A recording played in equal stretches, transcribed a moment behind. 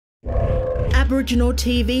Aboriginal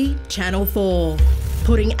TV, Channel 4,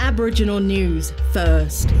 putting Aboriginal news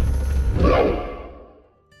first.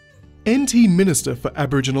 NT Minister for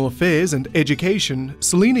Aboriginal Affairs and Education,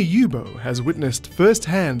 Selina Yubo, has witnessed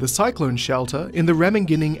firsthand the cyclone shelter in the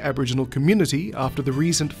Ramingining Aboriginal community after the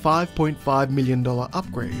recent $5.5 million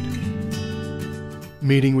upgrade.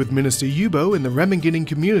 Meeting with Minister Yubo in the Ramingining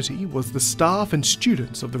community was the staff and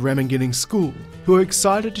students of the Ramingining School, who are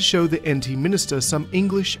excited to show the NT Minister some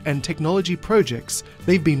English and technology projects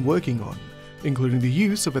they've been working on, including the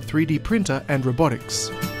use of a 3D printer and robotics.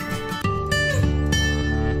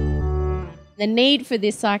 The need for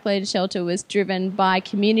this cyclone shelter was driven by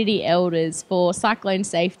community elders for cyclone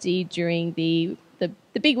safety during the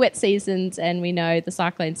big wet seasons, and we know the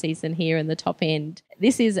cyclone season here in the top end.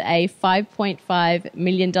 This is a $5.5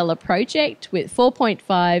 million project with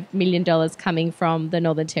 $4.5 million coming from the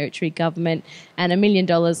Northern Territory Government and $1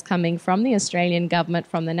 million coming from the Australian Government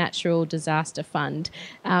from the Natural Disaster Fund.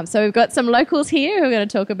 So we've got some locals here who are going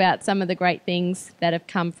to talk about some of the great things that have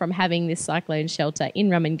come from having this cyclone shelter in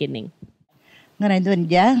Ramingining.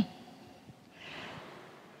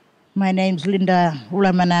 My name's Linda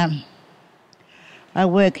Ulamana. I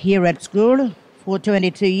work here at school for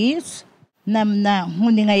 22 years. Namna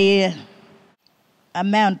huningai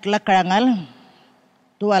amount lakarangal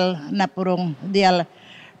tual napurong dial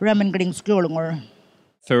Ramingining School ngor.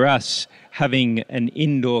 For us, having an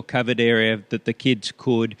indoor covered area that the kids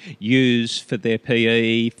could use for their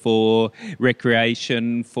PE, for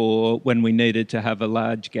recreation, for when we needed to have a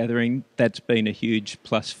large gathering, that's been a huge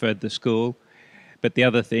plus for the school. But the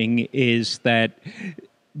other thing is that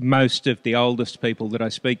most of the oldest people that I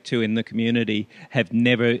speak to in the community have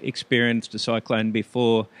never experienced a cyclone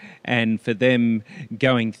before, and for them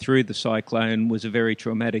going through the cyclone was a very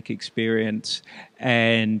traumatic experience,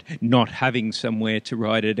 and not having somewhere to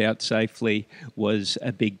ride it out safely was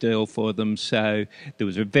a big deal for them. So there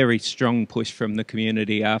was a very strong push from the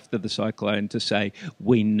community after the cyclone to say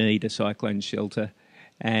we need a cyclone shelter,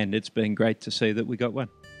 and it's been great to see that we got one.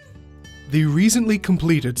 The recently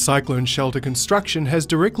completed cyclone shelter construction has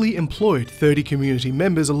directly employed 30 community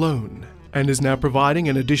members alone and is now providing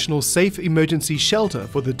an additional safe emergency shelter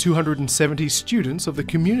for the 270 students of the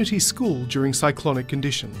community school during cyclonic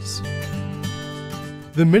conditions.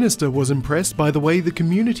 The Minister was impressed by the way the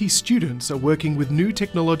community students are working with new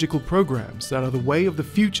technological programs that are the way of the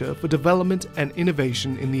future for development and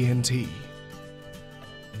innovation in the NT.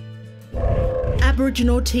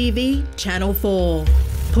 Aboriginal TV, Channel 4,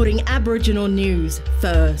 putting Aboriginal news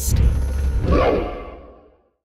first.